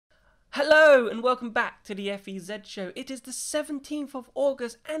Hello and welcome back to the FEZ show. It is the 17th of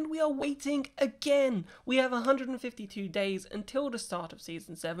August and we are waiting again. We have 152 days until the start of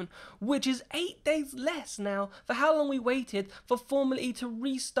Season 7, which is 8 days less now for how long we waited for Formula E to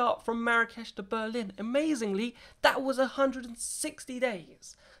restart from Marrakesh to Berlin. Amazingly, that was 160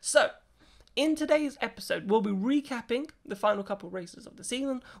 days. So, in today's episode, we'll be recapping the final couple races of the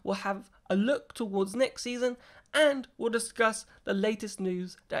season, we'll have a look towards next season, and we'll discuss the latest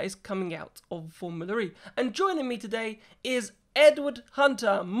news that is coming out of Formula E. And joining me today is Edward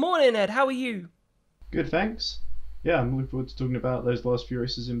Hunter. Morning, Ed, how are you? Good, thanks. Yeah, I'm looking forward to talking about those last few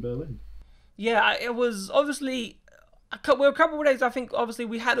races in Berlin. Yeah, it was obviously a couple of days. I think obviously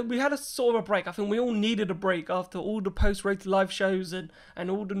we had a sort of a break. I think we all needed a break after all the post-race live shows and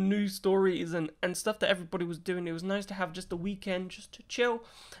all the news stories and stuff that everybody was doing. It was nice to have just a weekend just to chill.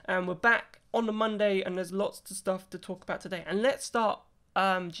 And we're back on the Monday, and there's lots of stuff to talk about today. And let's start,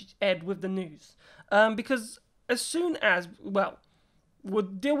 Ed, with the news, because as soon as we'll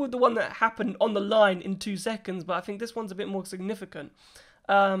deal with the one that happened on the line in 2 seconds, but I think this one's a bit more significant.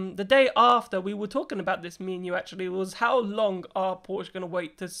 The day after we were talking about this, me and you actually, was how long are Porsche going to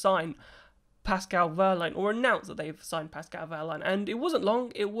wait to sign Pascal Wehrlein, or announce that they've signed Pascal Wehrlein? And it wasn't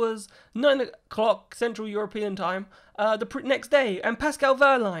long. It was 9 o'clock Central European time the next day, and Pascal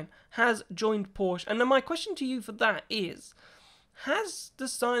Wehrlein has joined Porsche. And then my question to you for that is, has the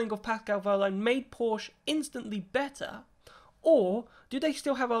signing of Pascal Wehrlein made Porsche instantly better, or do they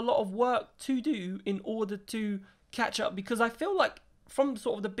still have a lot of work to do in order to catch up? Because I feel like from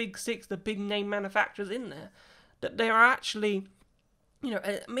sort of the big six, the big name manufacturers in there, that they are actually,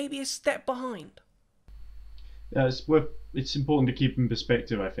 maybe a step behind. Yeah, it's important to keep in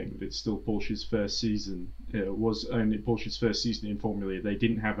perspective, I think, that it's still Porsche's first season. It was only Porsche's first season in Formula E. They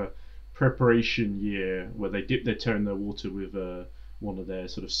didn't have a preparation year where they dipped their toe in the water with one of their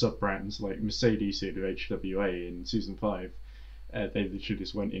sort of sub-brands like Mercedes did with HWA in Season 5. They literally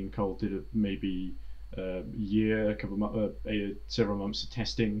just went in cold, did maybe year, several months of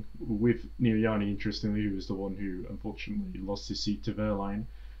testing with Neil Yarni, interestingly, who was the one who unfortunately lost his seat to Wehrlein.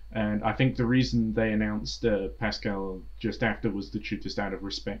 And I think the reason they announced Pascal just after was literally just out of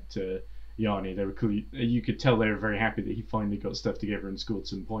respect to Yarni. They were clearly, you could tell they were very happy that he finally got stuff together and scored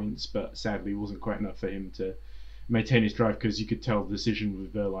some points, but sadly it wasn't quite enough for him to maintain his drive, because you could tell the decision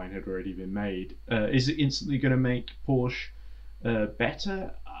with Wehrlein had already been made. Is it instantly going to make Porsche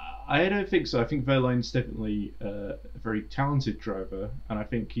better? I don't think so. I think Wehrlein's definitely a very talented driver, and I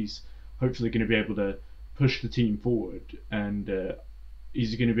think he's hopefully going to be able to push the team forward. And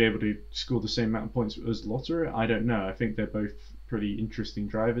is he going to be able to score the same amount of points as Lotterer? I don't know. I think they're both pretty interesting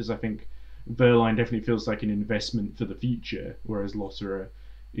drivers. I think Wehrlein definitely feels like an investment for the future, whereas Lotterer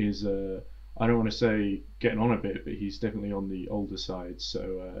is, I don't want to say getting on a bit, but he's definitely on the older side.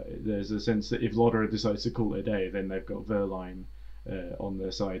 So there's a sense that if Lotterer decides to call it a day, then they've got Wehrlein on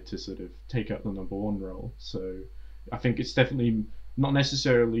their side to sort of take up the number one role. So I think it's definitely not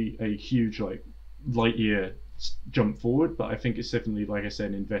necessarily a huge light year jump forward, but I think it's definitely, like I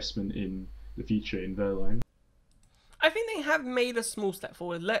said, an investment in the future in Wehrlein. I think they have made a small step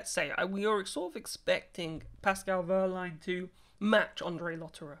forward. Let's say we are sort of expecting Pascal Wehrlein to match Andre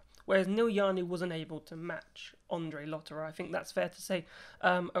Lotterer, whereas Neil Yarni wasn't able to match Andre Lotterer. I think that's fair to say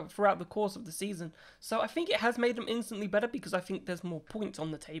throughout the course of the season. So I think it has made them instantly better, because I think there's more points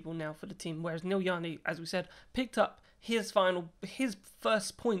on the table now for the team, whereas Neil Yarni, as we said, picked up his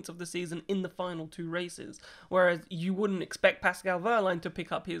first points of the season in the final 2 races, whereas you wouldn't expect Pascal Wehrlein to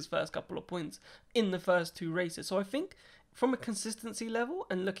pick up his first couple of points in the first 2 races. So I think from a consistency level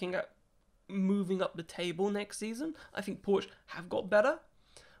and looking at moving up the table next season, I think Porsche have got better.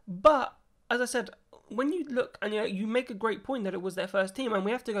 But as I said, when you look and you make a great point that it was their first team, and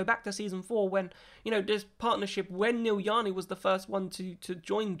we have to go back to Season 4 when this partnership, when Neil Yarni was the first one to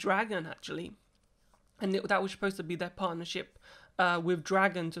join Dragon actually, and that was supposed to be their partnership with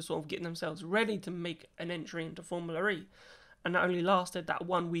Dragon to sort of get themselves ready to make an entry into Formula E. And that only lasted that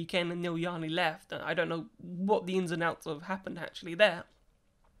one weekend, and Neil Yarni left. And I don't know what the ins and outs of happened actually there.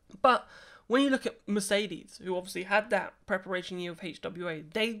 But when you look at Mercedes, who obviously had that preparation year of HWA,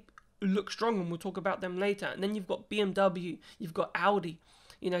 they look strong, and we'll talk about them later. And then you've got BMW, you've got Audi.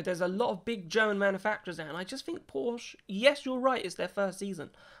 There's a lot of big German manufacturers there. And I just think Porsche, yes, you're right, it's their first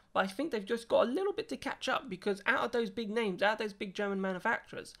season. But I think they've just got a little bit to catch up, because out of those big names, out of those big German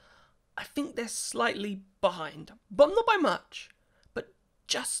manufacturers, I think they're slightly behind. But not by much, but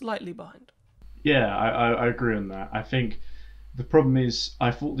just slightly behind. Yeah, I agree on that. I think The problem is, I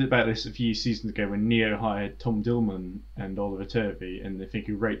thought about this a few seasons ago when Neo hired Tom Dillman and Oliver Turvey, and they're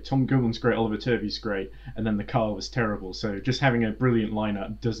thinking, great, Tom Dillman's great, Oliver Turvey's great, and then the car was terrible. So just having a brilliant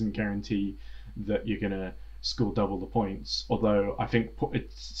lineup doesn't guarantee that you're going to score double the points. Although I think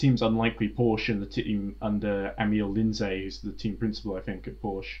it seems unlikely Porsche and the team under Emile Lindsay, who's the team principal, I think, at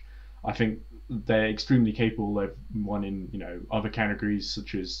Porsche, I think they're extremely capable. They've won in other categories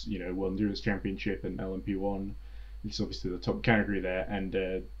such as World Endurance Championship and LMP1. It's obviously the top category there, and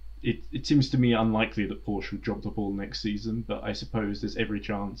it seems to me unlikely that Porsche will drop the ball next season. But I suppose there's every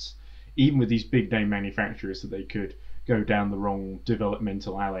chance, even with these big name manufacturers, that they could go down the wrong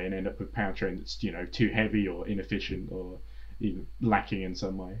developmental alley and end up with a powertrain that's too heavy or inefficient or even lacking in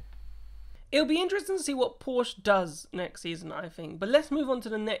some way. It'll be interesting to see what Porsche does next season, I think. But let's move on to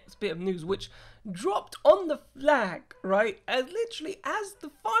the next bit of news, which dropped on the flag, right? As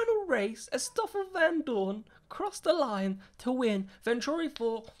the final race, as Stoffel Vandoorne crossed the line to win Venturi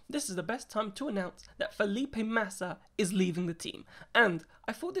 4, this is the best time to announce that Felipe Massa is leaving the team. And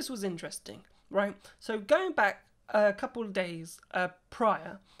I thought this was interesting, right? So going back a couple of days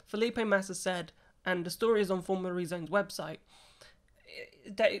prior, Felipe Massa said, and the story is on Formula Rezone's website,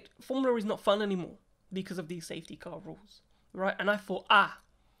 that Formula is not fun anymore because of these safety car rules, right? And I thought,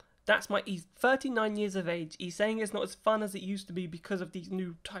 he's 39 years of age. He's saying it's not as fun as it used to be because of these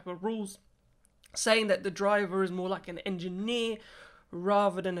new type of rules, saying that the driver is more like an engineer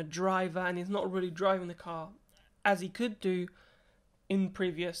rather than a driver, and he's not really driving the car as he could do in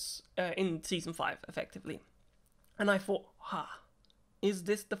season 5, effectively. And I thought, is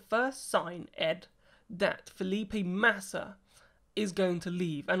this the first sign, Ed, that Felipe Massa is going to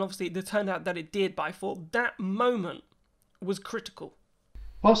leave? And obviously it turned out that it did, but I thought that moment was critical.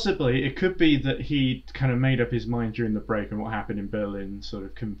 Possibly. It could be that he kind of made up his mind during the break, and what happened in Berlin sort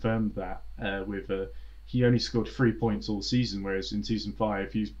of confirmed that he only scored 3 points all season, whereas in season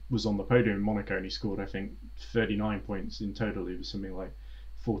 5 he was on the podium in Monaco and he scored, I think, 39 points in total. He was something like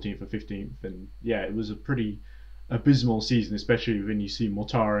 14th or 15th, and yeah, it was a pretty abysmal season, especially when you see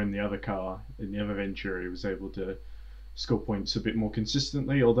Mortara in the other car, in the other Venturi, was able to score points a bit more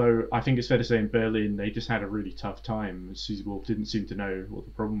consistently. Although I think it's fair to say in Berlin they just had a really tough time. Susie Wolf didn't seem to know what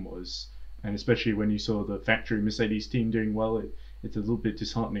the problem was, and especially when you saw the factory Mercedes team doing well, it's a little bit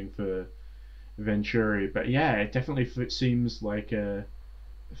disheartening for Venturi. But yeah, it definitely seems like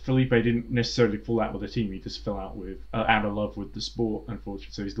Felipe didn't necessarily fall out with the team. He just fell out of love with the sport,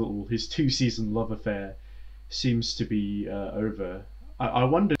 unfortunately. So his 2-season love affair seems to be over. I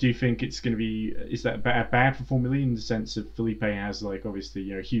wonder, do you think it's going to be, is that bad for Formula E in the sense of Felipe has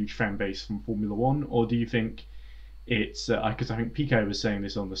obviously a huge fan base from Formula 1, or do you think it's, because I think Pico was saying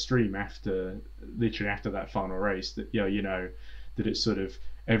this on the stream literally after that final race, that that it's sort of,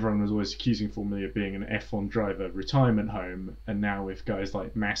 everyone was always accusing Formula E of being an F1 driver retirement home, and now with guys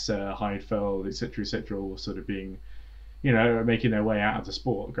like Massa, Heidfeld, etc., all sort of being, making their way out of the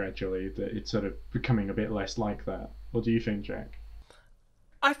sport gradually, that it's sort of becoming a bit less like that. What do you think, Jack?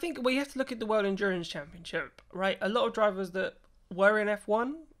 I think we have to look at the World Endurance Championship, right? A lot of drivers that were in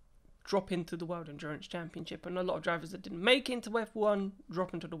F1 drop into the World Endurance Championship, and a lot of drivers that didn't make it into F1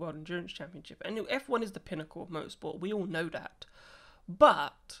 drop into the World Endurance Championship. And F1 is the pinnacle of motorsport. We all know that.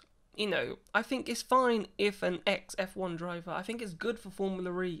 But, I think it's fine if an ex-F1 driver, I think it's good for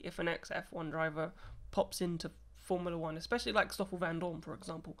Formula E if an ex-F1 driver pops into Formula 1, especially like Stoffel Vandoorne, for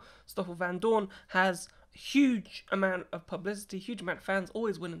example. Stoffel Vandoorne has a huge amount of publicity, huge amount of fans,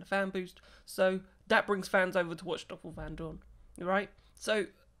 always winning a fan boost, so that brings fans over to watch Stoffel Vandoorne, right? So,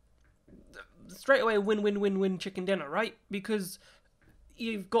 straight away, win chicken dinner, right? Because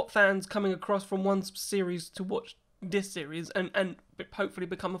you've got fans coming across from one series to watch this series and hopefully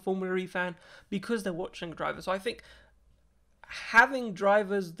become a Formula E fan because they're watching a driver. So I think having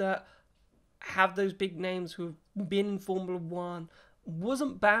drivers that have those big names who have been in Formula 1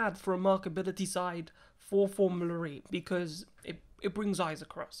 wasn't bad for a markability side for Formula E, because it brings eyes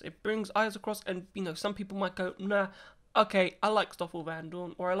across. It brings eyes across, and some people might go, nah, okay, I like Stoffel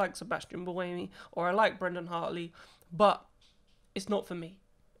Vandoorne, or I like Sebastian Buemi, or I like Brendan Hartley, but it's not for me,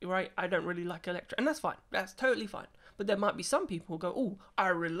 right? I don't really like Electra, and that's fine. That's totally fine. But there might be some people who go, oh, I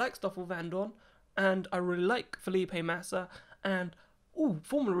really like Stoffel Vandoorne, and I really like Felipe Massa, and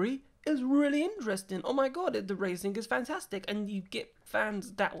Formula E is really interesting. Oh my god, the racing is fantastic, and you get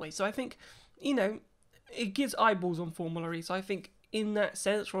fans that way. So I think, it gives eyeballs on Formula E. So I think in that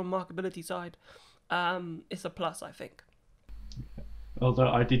sense, from a markability side, it's a plus, I think. Although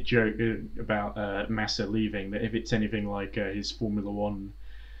I did joke about Massa leaving, that if it's anything like his Formula 1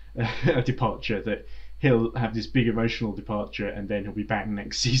 departure, that he'll have this big emotional departure, and then he'll be back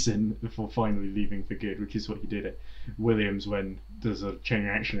next season before finally leaving for good, which is what he did at Williams when there's a chain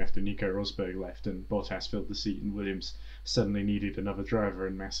reaction after Nico Rosberg left and Bottas filled the seat, and Williams suddenly needed another driver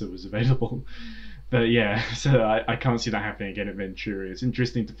and Massa was available. But yeah, so I can't see that happening again at Venturi. It's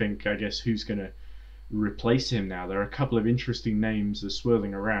interesting to think, I guess, who's going to replace him now. There are a couple of interesting names that are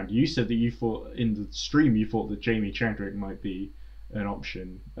swirling around. You said that you thought in the stream you thought that Jamie Chadwick might be an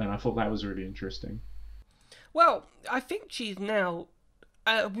option, and I thought that was really interesting. Well, I think she's now...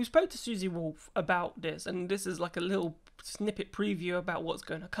 we spoke to Susie Wolff about this, and this is like a little snippet preview about what's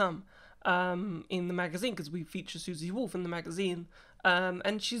going to come in the magazine, because we feature Susie Wolff in the magazine,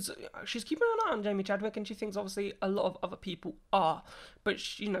 and she's keeping an eye on Jamie Chadwick, and she thinks obviously a lot of other people are, but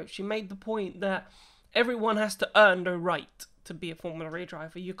she made the point that everyone has to earn the right to be a Formula E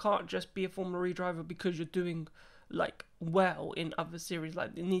driver. You can't just be a Formula E driver because you're doing like well in other series.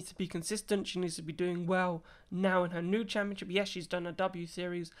 Like, it needs to be consistent. She needs to be doing well now in her new championship. Yes, she's done a W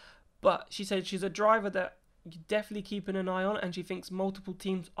series, but she said she's a driver that you're definitely keeping an eye on, and she thinks multiple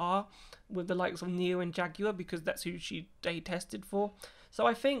teams are, with the likes of Neo and Jaguar, because that's who they tested for. So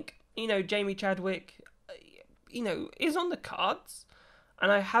I think, Jamie Chadwick, is on the cards,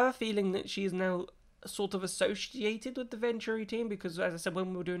 and I have a feeling that she is now sort of associated with the Venturi team, because as I said,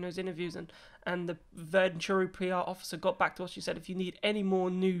 when we were doing those interviews and the Venturi PR officer got back to us, she said, if you need any more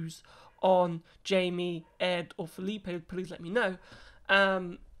news on Jamie, Ed or Felipe, please let me know.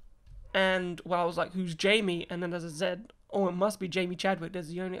 And I was like, who's Jamie? And then as I said, it must be Jamie Chadwick.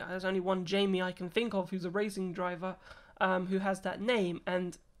 There's only one Jamie I can think of who's a racing driver who has that name,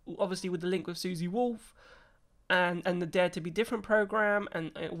 and obviously with the link with Susie Wolff and the Dare to Be Different program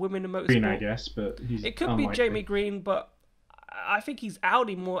and Women in Motorsport. Green, I guess, but it could be Jamie Green, but I think he's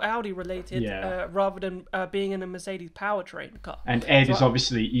more Audi related, rather than being in a Mercedes powertrain car. And Ed is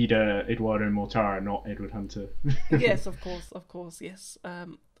obviously either Eduardo Mortara, not Edward Hunter. Yes, of course, yes.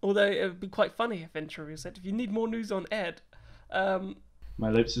 Although it would be quite funny if Venturi said, if you need more news on Ed... my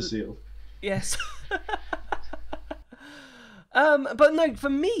lips are sealed. Yes. But no, for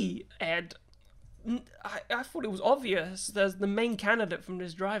me, Ed... I thought it was obvious there's the main candidate from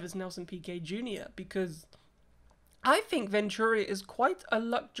this drive is Nelson Piquet Jr. because I think Venturi is quite a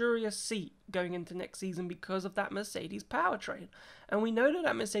luxurious seat going into next season because of that Mercedes powertrain. And we know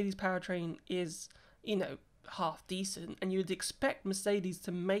that Mercedes powertrain is, half decent, and you'd expect Mercedes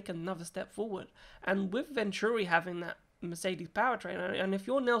to make another step forward. And with Venturi having that Mercedes powertrain, and if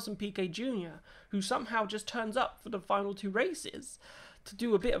you're Nelson Piquet Jr., who somehow just turns up for the final two races to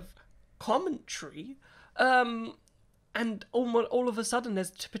do a bit of commentary, and all of a sudden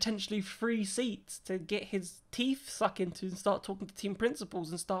there's potentially 3 seats to get his teeth sucked into and start talking to team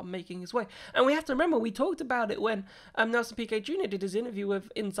principals and start making his way. And we have to remember, we talked about it when Nelson Piquet Jr. did his interview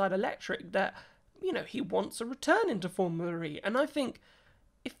with Inside Electric, that he wants a return into Formula E. And I think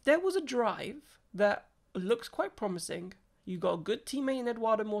if there was a drive that looks quite promising, you've got a good teammate in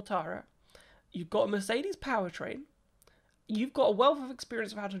Eduardo Mortara, you've got a Mercedes powertrain, you've got a wealth of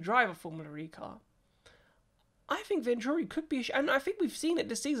experience of how to drive a Formula E car, I think Venturi could be... And I think we've seen it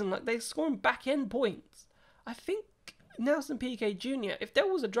this season, like they're scoring back-end points. I think Nelson Piquet Jr., if there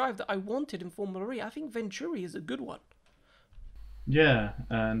was a drive that I wanted in Formula E, I think Venturi is a good one. Yeah,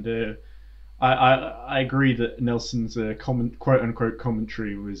 and I agree that Nelson's quote-unquote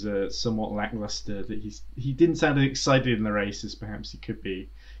commentary was somewhat lackluster, that he didn't sound as excited in the race as perhaps he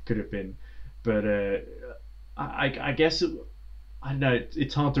could have been. But I guess... I don't know,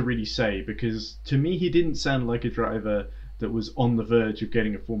 it's hard to really say, because to me he didn't sound like a driver that was on the verge of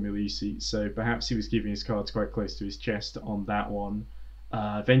getting a Formula E seat, so perhaps he was giving his cards quite close to his chest on that one.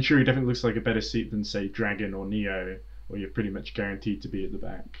 Venturi definitely looks like a better seat than, say, Dragon or Neo, where you're pretty much guaranteed to be at the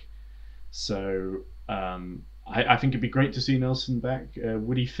back. So I think it'd be great to see Nelson back.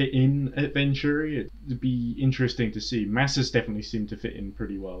 Would he fit in at Venturi? It'd be interesting to see. Massa's definitely seemed to fit in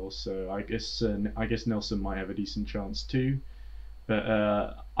pretty well, so I guess Nelson might have a decent chance too.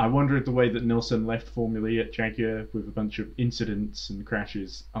 But I wonder if the way that Nelson left Formula E at Jaguar with a bunch of incidents and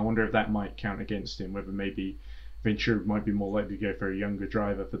crashes, I wonder if that might count against him, whether maybe Venturi might be more likely to go for a younger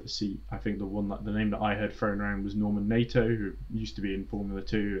driver for the seat. I think the name that I heard thrown around was Norman Nato, who used to be in Formula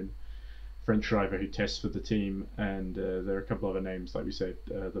 2 and French driver who tests for the team, and there are a couple other names, like we said,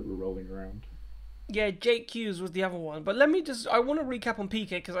 that were rolling around. Yeah, Jake Hughes was the other one. But I want to recap on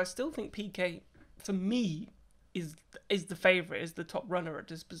Piquet, because I still think Piquet, to me, is the favourite, is the top runner at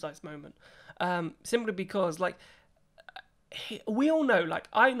this precise moment. Simply because, we all know,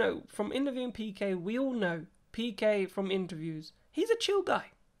 I know from interviewing Piquet, we all know Piquet from interviews, he's a chill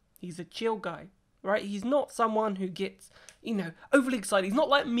guy. Right? He's not someone who gets overly excited. He's not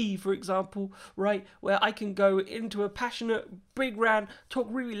like me, for example, right, where I can go into a passionate, big rant, talk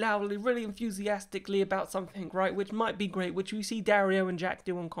really loudly, really enthusiastically about something, right, which might be great, which we see Dario and Jack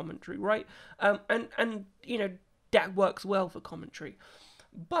do on commentary, right? And that works well for commentary.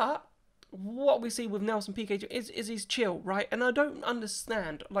 But what we see with Nelson Piquet is he's chill, right? And I don't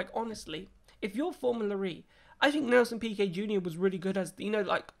understand, like, honestly, if you're Formula E, I think Nelson Piquet Jr. was really good as,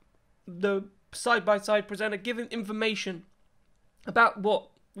 like, the side-by-side presenter, giving information about what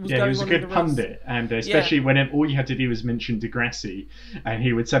was going on. Yeah, he was a good pundit, and especially when all you had to do was mention Degrassi, and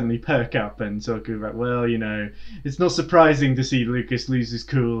he would suddenly perk up and talk about, well, it's not surprising to see Lucas lose his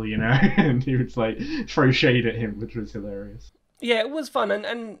cool, and he would, like, throw shade at him, which was hilarious. Yeah, it was fun,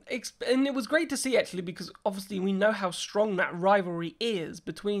 and it was great to see, actually, because obviously we know how strong that rivalry is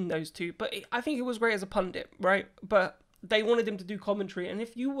between those two, but I think it was great as a pundit, right? But they wanted him to do commentary, and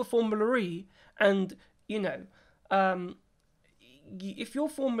if you were Formula E, and, if you're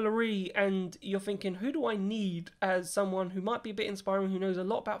Formula E and you're thinking, who do I need as someone who might be a bit inspiring, who knows a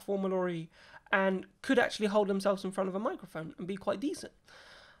lot about Formula E, and could actually hold themselves in front of a microphone and be quite decent?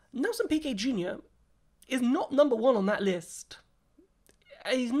 Nelson Piquet Jr. is not number one on that list.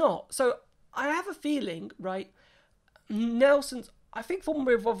 He's not. So I have a feeling, right, I think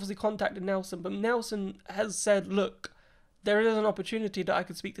Formula have obviously contacted Nelson, but Nelson has said, look, there is an opportunity that I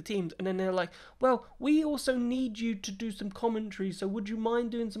could speak to teams. And then they're like, well, we also need you to do some commentary. So would you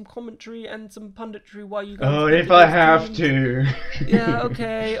mind doing some commentary and some punditry while you go? Oh, if I have to. Yeah,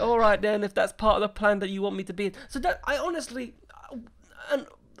 okay. All right, then, if that's part of the plan that you want me to be in. So that, I honestly, and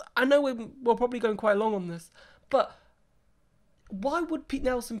I know we're probably going quite long on this, but why would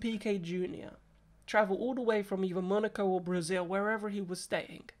Nelson Piquet Jr. travel all the way from either Monaco or Brazil, wherever he was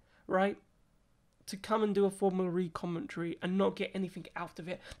staying, right, to come and do a Formula E commentary and not get anything out of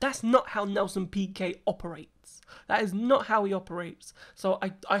it? That's not how Nelson Piquet operates. That is not how he operates. So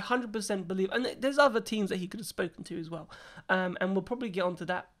I 100% believe, and there's other teams that he could have spoken to as well, and we'll probably get onto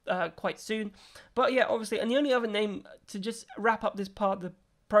that quite soon. But yeah, obviously, and the only other name to just wrap up this part of the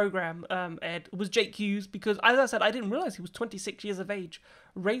program, Ed, was Jake Hughes, because as I said, I didn't realize he was 26 years of age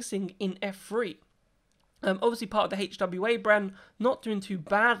racing in F3. Obviously part of the HWA brand, not doing too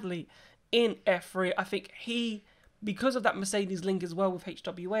badly in F3. I think because of that Mercedes link as well with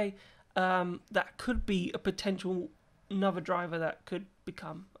HWA, that could be a potential another driver that could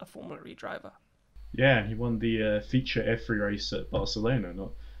become a Formula E driver. Yeah, he won the feature F3 race at Barcelona,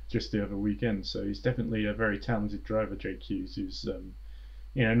 not just the other weekend. So he's definitely a very talented driver, Jake Hughes, who's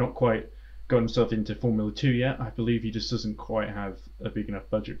not quite got himself into Formula 2 yet. I believe he just doesn't quite have a big enough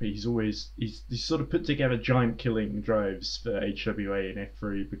budget, but he's sort of put together giant killing drives for HWA and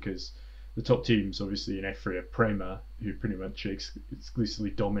F3, because the top teams obviously in F3 are Prema, who pretty much exclusively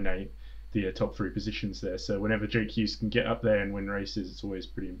dominate the top three positions there. So whenever Jake Hughes can get up there and win races, it's always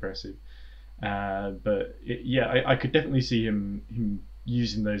pretty impressive. I could definitely see him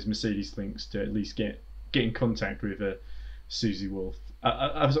using those Mercedes links to at least get in contact with Susie Wolff.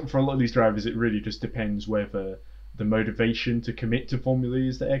 For a lot of these drivers, it really just depends whether the motivation to commit to Formula E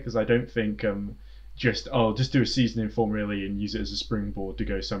is there, because I don't think just do a season in Formula E and use it as a springboard to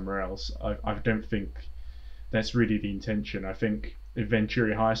go somewhere else. I don't think that's really the intention. I think if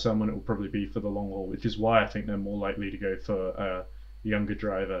Venturi hires someone, it will probably be for the long haul, which is why I think they're more likely to go for a younger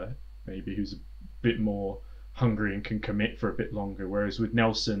driver, maybe who's a bit more hungry and can commit for a bit longer. Whereas with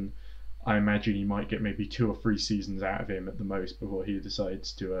Nelson, I imagine you might get maybe 2 or 3 seasons out of him at the most before he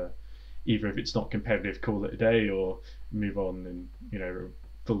decides to either, if it's not competitive, call it a day, or move on and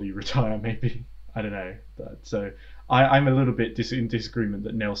fully retire maybe. I don't know. So I'm a little bit in disagreement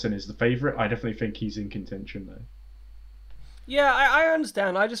that Nelson is the favourite. I definitely think he's in contention though. Yeah, I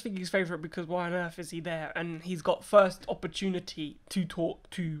understand. I just think he's favourite because why on earth is he there? And he's got first opportunity to talk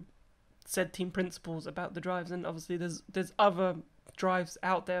to said team principals about the drives, and obviously there's other drives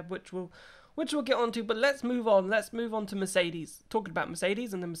out there which we'll get onto. But let's move on. Let's move on to Mercedes. Talking about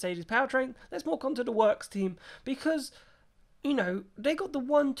Mercedes and the Mercedes powertrain, let's walk on to the works team, because they got the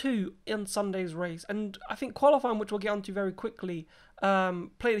 1-2 in Sunday's race, and I think qualifying, which we'll get onto very quickly,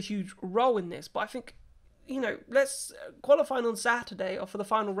 played a huge role in this. But I think let's qualifying on Saturday, or for the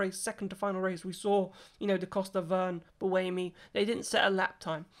final race, second to final race, we saw, Da Costa, Verne, Buemi, they didn't set a lap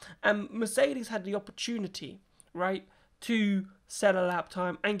time. And Mercedes had the opportunity, right, to set a lap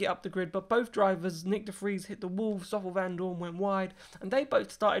time and get up the grid. But both drivers, Nick de Vries hit the wall, Stoffel, Vandoorne went wide, and they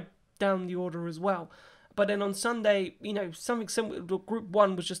both started down the order as well. But then on Sunday, something similar, Group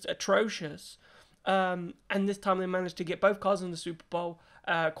 1 was just atrocious. And this time they managed to get both cars in the Super Bowl.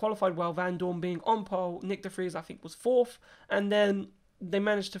 Qualified well, Vandoorne being on pole, Nick de Vries I think was 4th, and then they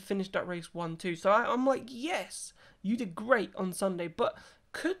managed to finish that race 1-2. So I'm like, yes, you did great on Sunday, but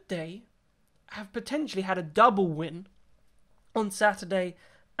could they have potentially had a double win on Saturday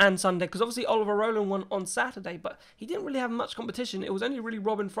and Sunday? Because obviously Oliver Rowland won on Saturday, but he didn't really have much competition. It was only really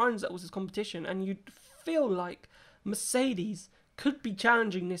Robin Freins that was his competition, and you'd feel like Mercedes could be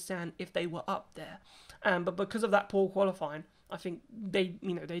challenging Nissan if they were up there. But because of that poor qualifying, I think they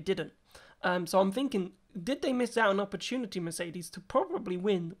didn't. So I'm thinking, did they miss out on an opportunity, Mercedes, to probably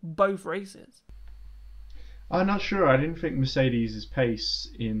win both races? I'm not sure. I didn't think Mercedes' pace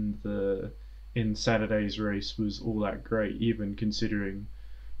in Saturday's race was all that great, even considering,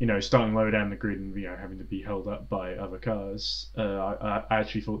 starting low down the grid and having to be held up by other cars. I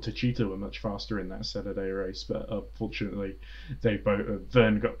actually thought Techeetah were much faster in that Saturday race, but unfortunately,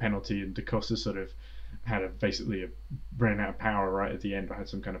 Verne got penalty and Da Costa sort of had basically ran out of power right at the end. I had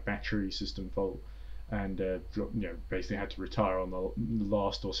some kind of battery system fault, and basically had to retire on the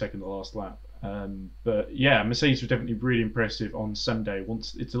last or second to last lap. But yeah, Mercedes was definitely really impressive on Sunday.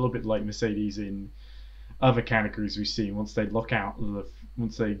 Once it's a little bit like Mercedes in other categories we've seen. Once they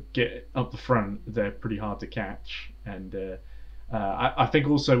once they get up the front, they're pretty hard to catch. And I think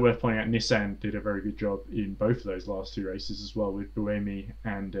also worth pointing out, Nissan did a very good job in both of those last two races as well, with Buemi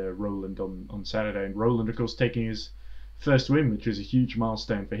and Rowland on Saturday. And Rowland, of course, taking his first win, which was a huge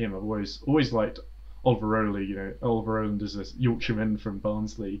milestone for him. I've always liked Oliver Rowland. Oliver Rowland is a Yorkshireman from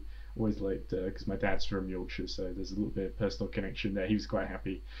Barnsley. Always liked, because my dad's from Yorkshire, so there's a little bit of personal connection there. He was quite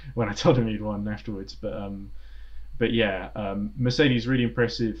happy when I told him he'd won afterwards. But yeah, Mercedes really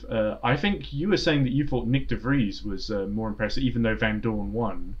impressive. I think you were saying that you thought Nick de Vries was more impressive, even though Vandoorne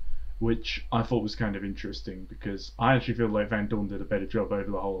won, which I thought was kind of interesting, because I actually feel like Vandoorne did a better job over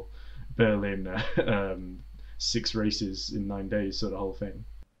the whole Berlin 6 races in 9 days sort of whole thing.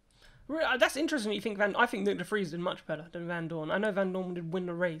 That's interesting. I think Nick de Vries did much better than Vandoorne. I know Vandoorne did win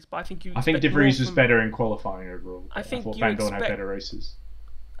the race, but I think I think de Vries was better in qualifying overall. I thought Vandoorne had better races.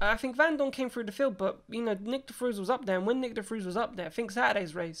 I think Vandoorne came through the field, but Nick de Vries was up there, and when Nick de Vries was up there, I think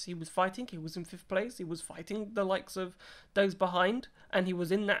Saturday's race he was fighting. He was in 5th place. He was fighting the likes of those behind, and he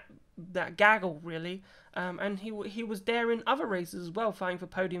was in that gaggle really. And he was there in other races as well, fighting for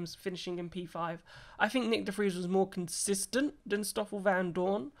podiums, finishing in P5. I think Nick de Vries was more consistent than Stoffel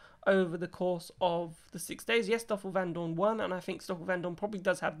Vandoorne over the course of the 6 days. Yes, Stoffel Vandoorne won, and I think Stoffel Vandoorne probably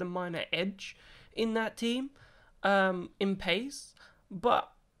does have the minor edge in that team, in pace.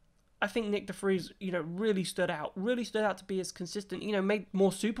 But I think Nick de Vries, really stood out to be as consistent, made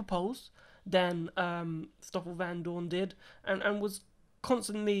more super poles than Stoffel Vandoorne did, and was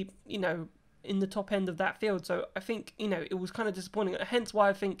constantly, in the top end of that field. So I think, it was kind of disappointing. Hence why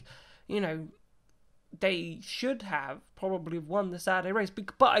I think, they should have probably won the Saturday race.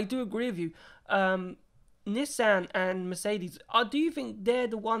 But I do agree with you. Nissan and Mercedes, do you think they're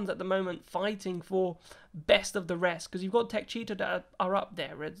the ones at the moment fighting for best of the rest? Because you've got Techeetah that are up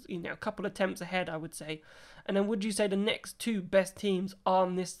there, as a couple of attempts ahead, I would say. And then would you say the next two best teams are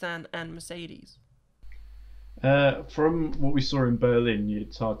Nissan and Mercedes? From what we saw in Berlin,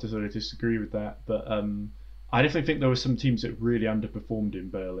 it's hard to sort of disagree with that, but I definitely think there were some teams that really underperformed in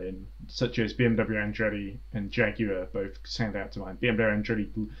Berlin, such as BMW Andretti and Jaguar both stand out to mind. BMW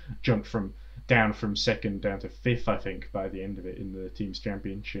Andretti jumped down from 2nd down to 5th, I think, by the end of it in the team's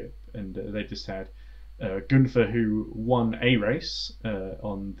championship, and they just had Gunther, who won a race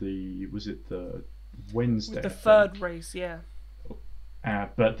on the Wednesday? The third race, yeah.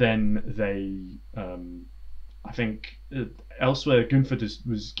 But then they, I think elsewhere, Gunther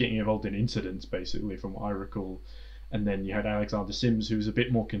was getting involved in incidents, basically, from what I recall. And then you had Alexander Sims, who was a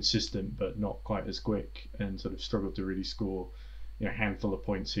bit more consistent, but not quite as quick, and sort of struggled to really score a handful of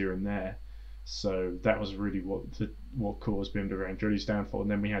points here and there. So that was really what caused BMW Andretti's downfall. And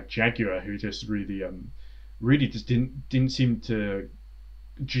then we had Jaguar, who just really just didn't seem to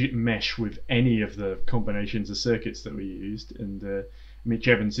mesh with any of the combinations of circuits that we used. And Mitch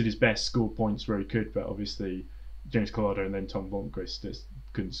Evans did his best, scored points where he could, but obviously James Collado and then Tom Blomqvist just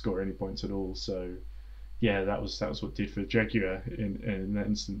couldn't score any points at all. So yeah, that was what did for Jaguar in that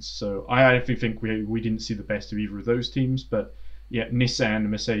instance. So I actually think we didn't see the best of either of those teams, but yeah, Nissan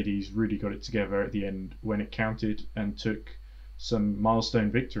and Mercedes really got it together at the end when it counted and took some milestone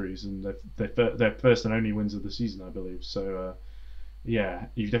victories, and their first and only wins of the season, I believe. So yeah,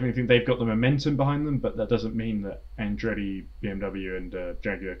 you definitely think they've got the momentum behind them, but that doesn't mean that Andretti, BMW, and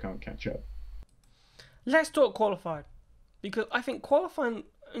Jaguar can't catch up. Let's talk qualified, because I think qualifying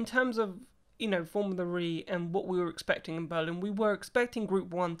in terms of Formula E and what we were expecting in Berlin, we were expecting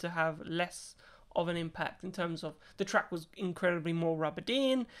Group 1 to have less of an impact in terms of the track was incredibly more rubbered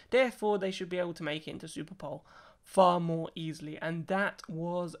in, therefore they should be able to make it into Superpole far more easily, and that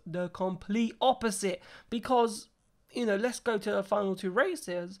was the complete opposite, because let's go to the final 2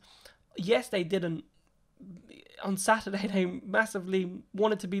 races. Yes, they didn't. On Saturday, they massively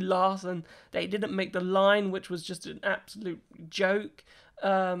wanted to be last, and they didn't make the line, which was just an absolute joke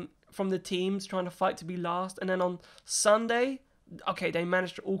from the teams trying to fight to be last. And then on Sunday, okay, they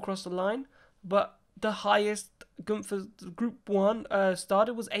managed to all cross the line, but the highest Gunther Group 1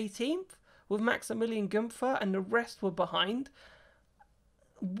 started was 18th with Maximilian Gunther, and the rest were behind.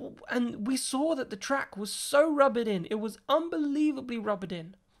 And we saw that the track was so rubbered in. It was unbelievably rubbered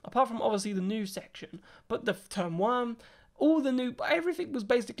in. Apart from obviously the new section, but the turn 1, everything was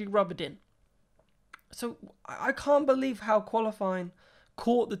basically rubbered in. So I can't believe how qualifying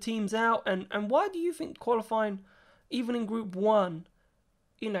caught the teams out, and why do you think qualifying, even in Group 1,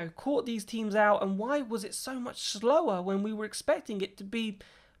 caught these teams out, and why was it so much slower when we were expecting it to be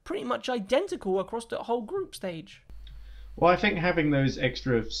pretty much identical across the whole group stage? Well, I think having those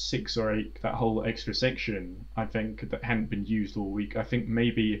extra 6 or 8, that whole extra section, I think that hadn't been used all week. I think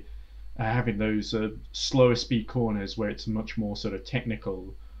maybe having those slower speed corners where it's much more sort of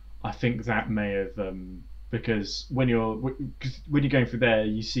technical, I think that may have because when you're going through there,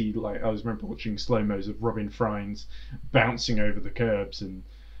 you see, like, I remember watching slow mos of Robin Freins bouncing over the curbs and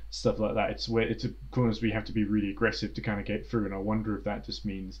stuff like that. It's corners where you have to be really aggressive to kind of get through, and I wonder if that just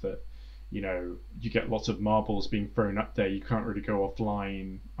means that you get lots of marbles being thrown up there. You can't really go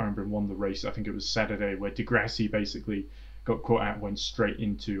offline. I remember in one of the races, I think it was Saturday, where Di Grassi basically got caught out and went straight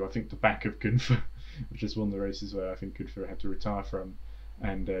into, I think, the back of Gunther, which is one of the races where I think Gunther had to retire from.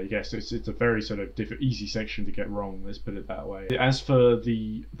 And yes, it's a very sort of easy section to get wrong, let's put it that way. As for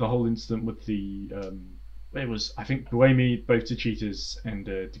the whole incident with it was, I think, Buemi, both Techeetahs and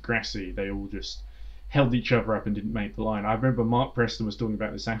Di Grassi, they all just held each other up and didn't make the line. I remember Mark Preston was talking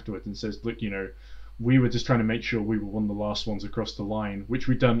about this afterwards and says, look, we were just trying to make sure we were one of the last ones across the line, which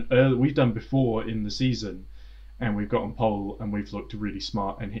we've done before in the season, and we've got on pole and we've looked really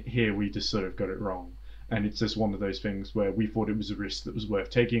smart, and here we just sort of got it wrong. And it's just one of those things where we thought it was a risk that was worth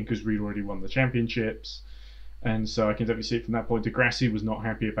taking because we'd already won the championships. And so I can definitely see it from that point. Di Grassi was not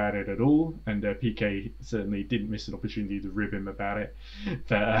happy about it at all, and PK certainly didn't miss an opportunity to rib him about it.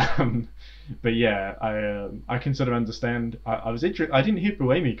 But yeah, I can sort of understand. I was interested. I didn't hear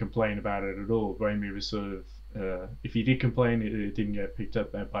Buemi complain about it at all. Buemi was sort of, if he did complain, it didn't get picked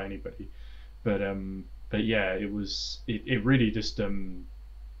up by anybody. But yeah, it really just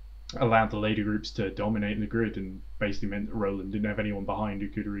allowed the later groups to dominate the grid, and basically meant that Rowland didn't have anyone behind who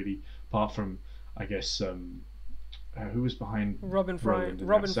could really, apart from, I guess, who was behind Robin Freins?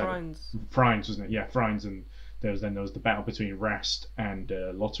 Freins, wasn't it? Yeah, Freins, and there was the battle between Rast and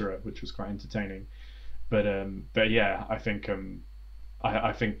Lotterer, which was quite entertaining. But yeah, I think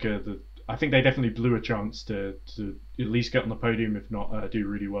I think they definitely blew a chance to at least get on the podium, if not do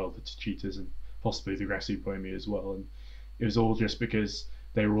really well, the Techeetahs and possibly the Grassi Buemi as well. And it was all just because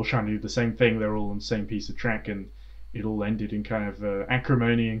they were all trying to do the same thing. They were all on the same piece of track, and it all ended in kind of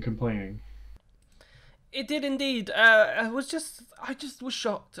acrimony and complaining. It did indeed. I just was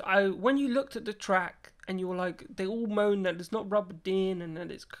shocked. When you looked at the track and you were like, they all moan that it's not rubbered in and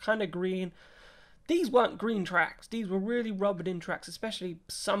that it's kind of green. These weren't green tracks. These were really rubbered in tracks, especially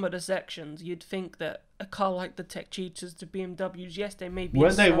some of the sections. You'd think that a car like the Techeetahs, the BMWs, yes, they may be.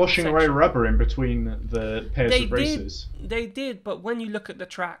 Weren't they washing away rubber in between the pairs of races? They did, but when you look at the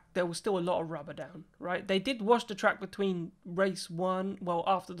track, there was still a lot of rubber down, right? They did wash the track between race 1, well,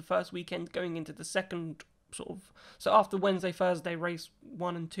 after the first weekend, going into the second sort of. So after Wednesday, Thursday, race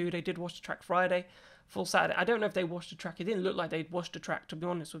 1 and 2, they did wash the track Friday. Full Saturday. I don't know if they washed the track. It didn't look like they'd washed the track, to be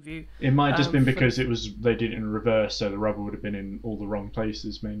honest with you. It might have just been because they did it in reverse, so the rubber would have been in all the wrong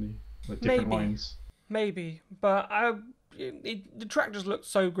places, mainly, like different lines. Maybe, but the track just looked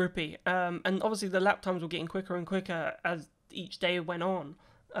so grippy, and obviously the lap times were getting quicker and quicker as each day went on.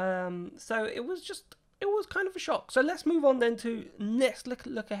 So it was kind of a shock. So let's move on then to next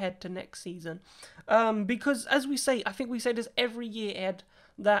look ahead to next season, because as we say, I think we say this every year, Ed,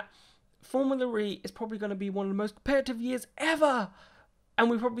 that Formula E is probably going to be one of the most competitive years ever, and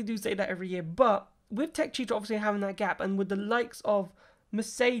we probably do say that every year. But with Techeetah obviously having that gap, and with the likes of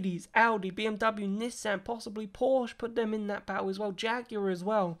Mercedes, Audi, BMW, Nissan, possibly Porsche, put them in that battle as well, Jaguar as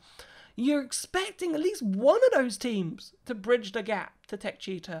well, you're expecting at least one of those teams to bridge the gap to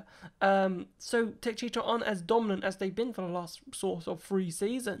Techeetah. So Techeetah aren't as dominant as they've been for the last sort of 3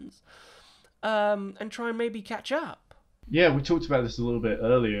 seasons, and try and maybe catch up. Yeah, we talked about this a little bit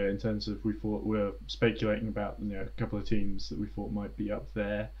earlier in terms of we were speculating about a couple of teams that we thought might be up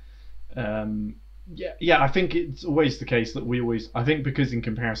there. Yeah, I think it's always the case that I think because in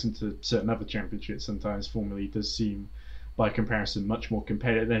comparison to certain other championships, sometimes Formula E does seem, by comparison, much more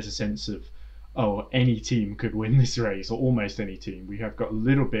competitive. There's a sense of, oh, any team could win this race, or almost any team. We have got a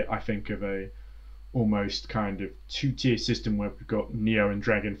little bit, I think, of a almost kind of two-tier system where we've got Neo and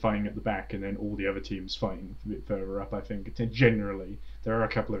Dragon fighting at the back, and then all the other teams fighting a bit further up. I think generally there are a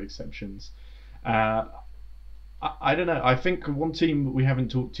couple of exceptions. I don't know. I think one team we haven't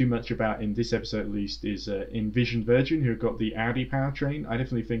talked too much about in this episode, at least, is Envision Virgin, who have got the Audi powertrain. I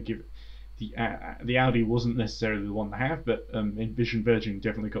definitely think if the Audi wasn't necessarily the one to have, but Envision Virgin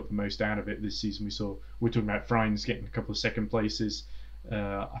definitely got the most out of it this season. We're talking about Freins getting a couple of second places.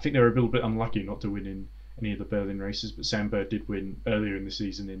 I think they were a little bit unlucky not to win in any of the Berlin races, but Sam Bird did win earlier in the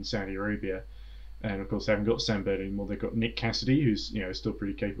season in Saudi Arabia. And of course, they haven't got Sam Bird anymore. They've got Nick Cassidy, who's still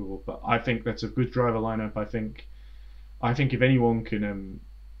pretty capable. But I think that's a good driver lineup. I think if anyone can,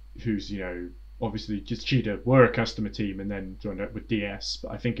 who's obviously just Cheetah were a customer team and then joined up with DS.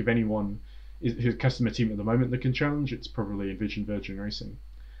 But I think if anyone is a customer team at the moment that can challenge, it's probably Envision Virgin Racing.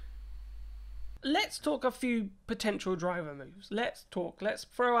 Let's talk a few potential driver moves. Let's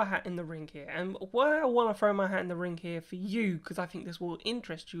throw our hat in the ring here. And why I want to throw my hat in the ring here for you, because I think this will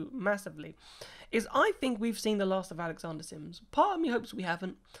interest you massively, is I think we've seen the last of Alexander Sims. Part of me hopes we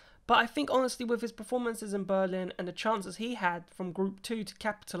haven't. But I think, honestly, with his performances in Berlin and the chances he had from Group 2 to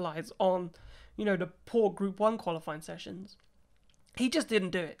capitalise on, the poor Group 1 qualifying sessions, he just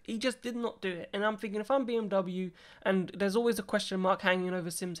didn't do it. He just did not do it. And I'm thinking, if I'm BMW, and there's always a question mark hanging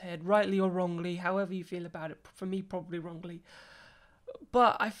over Sims' head, rightly or wrongly, however you feel about it, for me, probably wrongly.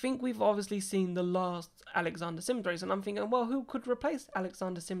 But I think we've obviously seen the last Alexander Sims race, and I'm thinking, well, who could replace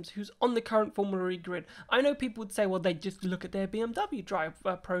Alexander Sims, who's on the current Formula E grid? I know people would say, well, they just look at their BMW drive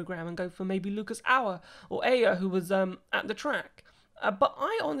program and go for maybe Lucas Auer or Aya, who was at the track. But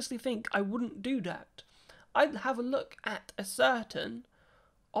I honestly think I wouldn't do that. I'd have a look at a certain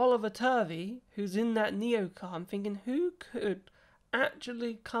Oliver Turvey, who's in that Neo car. I'm thinking, who could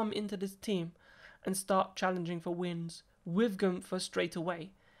actually come into this team and start challenging for wins with Gunther straight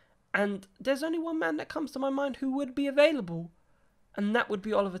away? And there's only one man that comes to my mind who would be available, and that would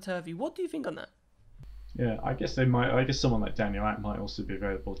be Oliver Turvey. What do you think on that? Yeah, I guess they might. I guess someone like Daniel Abt might also be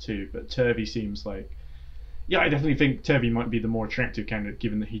available too. But Turvey seems like, I definitely think Turvey might be the more attractive candidate,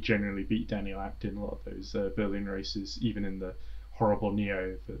 given that he generally beat Daniel Abt in a lot of those Berlin races, even in the horrible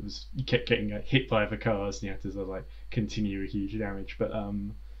Neo. He kept getting hit by the cars, and he had to continue a huge damage.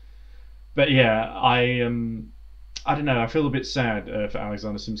 But yeah, I don't know. I feel a bit sad for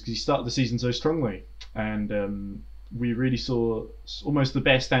Alexander Sims because he started the season so strongly, and we really saw almost the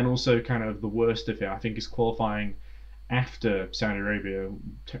best and also kind of the worst of it. I think his qualifying after Saudi Arabia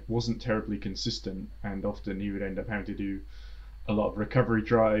wasn't terribly consistent, and often he would end up having to do a lot of recovery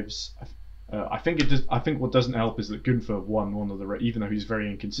drives. I think what doesn't help is that Gunther won one of the even though he's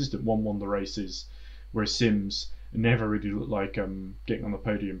very inconsistent, won the races, whereas Sims never really looked like getting on the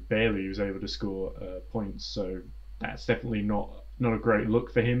podium. Barely he was able to score points, so that's definitely not a great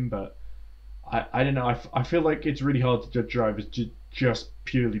look for him. But I don't know. I feel like it's really hard to judge drivers just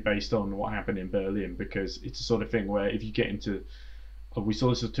purely based on what happened in Berlin, because it's the sort of thing where if you get into, we saw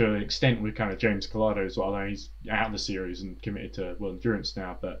this to an extent with kind of James Collado as well. He's out of the series and committed to World Endurance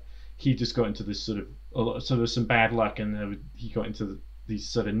now, but he just got into this sort of some bad luck, and he got into these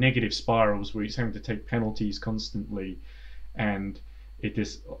sort of negative spirals where he's having to take penalties constantly, and it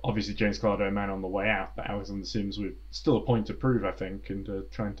just obviously James Collado a man on the way out, but Alexander Sims with still a point to prove, I think, and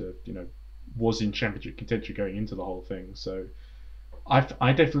trying to was in championship contention going into the whole thing. So I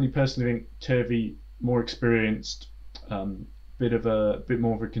definitely personally think Turvey more experienced, bit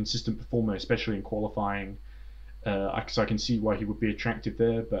more of a consistent performer, especially in qualifying. So I can see why he would be attractive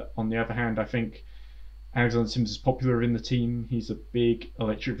there. But on the other hand, I think Alexander Sims is popular in the team. He's a big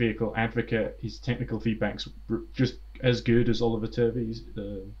electric vehicle advocate. His technical feedback's just as good as Oliver Turvey's.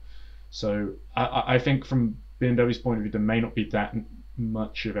 So I think from BMW's point of view, there may not be that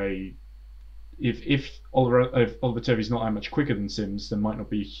much of a if Oliver Turvey's not that much quicker than Sims, there might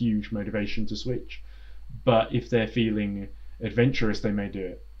not be a huge motivation to switch. But if they're feeling adventurous, they may do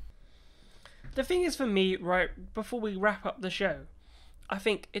it. The thing is, for me, right, before we wrap up the show, I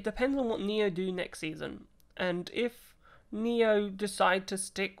think it depends on what Neo do next season. And if Neo decide to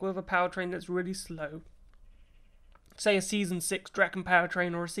stick with a powertrain that's really slow, say a Season 6 Dragon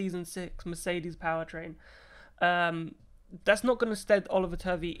powertrain or a Season 6 Mercedes powertrain, that's not going to stead Oliver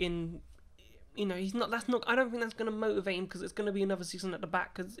Turvey in. He's not. I don't think that's going to motivate him, because it's going to be another season at the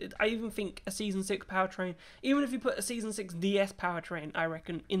back. Because I even think a Season 6 powertrain, even if you put a Season 6 DS powertrain, I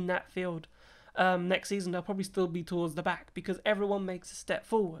reckon in that field next season, they'll probably still be towards the back because everyone makes a step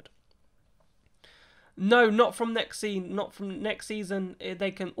forward. No, not from next season. Not from next season. They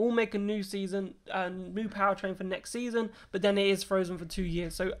can all make a new season, new powertrain for next season, but then it is frozen for 2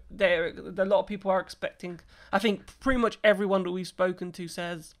 years. So a lot of people are expecting. I think pretty much everyone that we've spoken to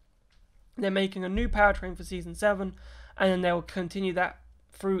says they're making a new powertrain for season 7, and then they'll continue that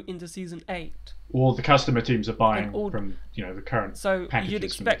through into season 8. Or the customer teams are buying from the current. So packages you'd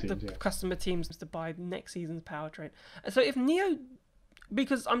expect the teams, customer teams to buy next season's powertrain. And so if Neo.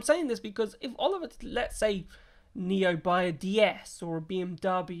 Because I'm saying this because if Oliver, let's say, Neo buy a DS or a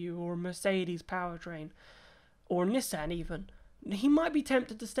BMW or a Mercedes powertrain or a Nissan even, he might be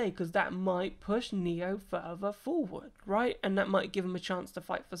tempted to stay because that might push Neo further forward, right? And that might give him a chance to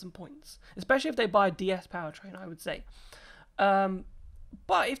fight for some points, especially if they buy a DS powertrain, I would say.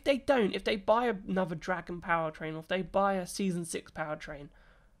 But if they don't, if they buy another Dragon powertrain or if they buy a Season 6 powertrain,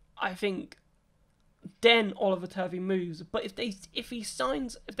 I think then Oliver Turvey moves. But if they sign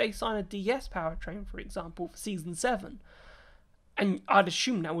a DS powertrain, for example, for season 7, and I'd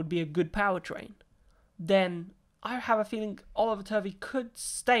assume that would be a good powertrain, then I have a feeling Oliver Turvey could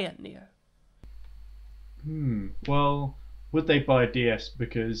stay at Neo. Well, would they buy a DS?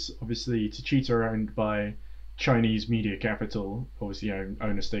 Because obviously Techeetah are owned by Chinese media capital, obviously own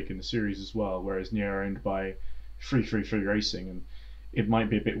a stake in the series as well, whereas Neo are owned by 333 Racing, and it might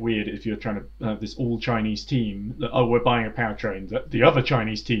be a bit weird if you're trying to have this all Chinese team that, we're buying a powertrain that the other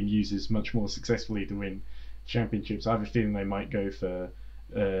Chinese team uses much more successfully to win championships. I have a feeling they might go for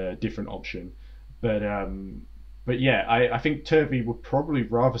a different option. But yeah, I think Turvey would probably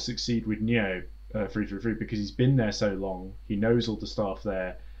rather succeed with Neo 333 because he's been there so long. He knows all the staff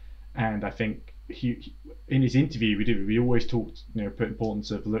there. And I think he in his interview we always talked, put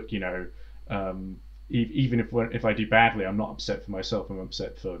importance of, look, even if I do badly, I'm not upset for myself. I'm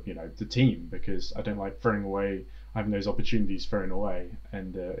upset for the team because I don't like having those opportunities thrown away.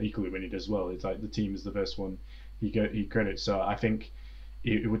 And equally when he does well, it's like the team is the first one he credits. So I think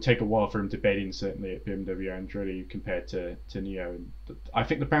it would take a while for him to bed in, certainly at BMW Andretti compared to Neo. And I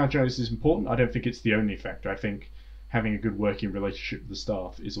think the powertrain is important. I don't think it's the only factor. I think having a good working relationship with the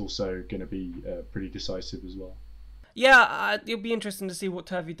staff is also going to be pretty decisive as well. Yeah, it'll be interesting to see what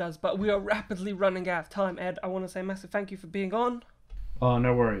Turvey does, but we are rapidly running out of time. Ed, I want to say a massive thank you for being on. Oh,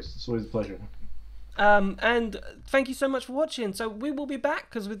 no worries. It's always a pleasure. And thank you so much for watching. So we will be back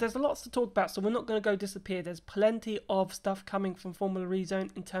because there's lots to talk about, so we're not going to go disappear. There's plenty of stuff coming from Formula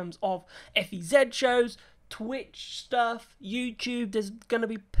Rezone in terms of FEZ shows, Twitch stuff, YouTube. There's going to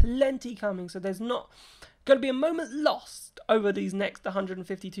be plenty coming, so there's not going to be a moment lost over these next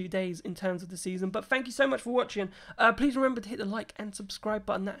 152 days in terms of the season. But thank you so much for watching. Please remember to hit the like and subscribe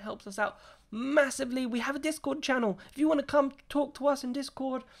button. That helps us out massively. We have a Discord channel. If you want to come talk to us in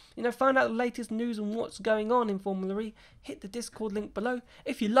Discord, find out the latest news and what's going on in Formula E, hit the Discord link below.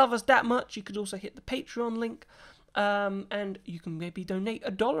 If you love us that much, you could also hit the Patreon link. And you can maybe donate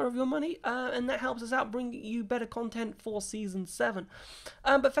 $1 of your money, and that helps us out bringing you better content for season 7.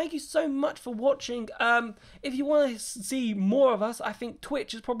 But thank you so much for watching. If you want to see more of us, I think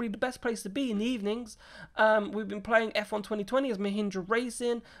Twitch is probably the best place to be in the evenings. We've been playing F1 2020 as Mahindra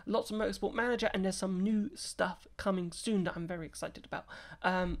Racing, lots of Motorsport Manager, and there's some new stuff coming soon that I'm very excited about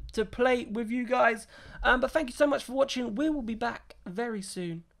to play with you guys. But thank you so much for watching. We will be back very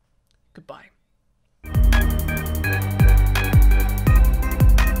soon. Goodbye.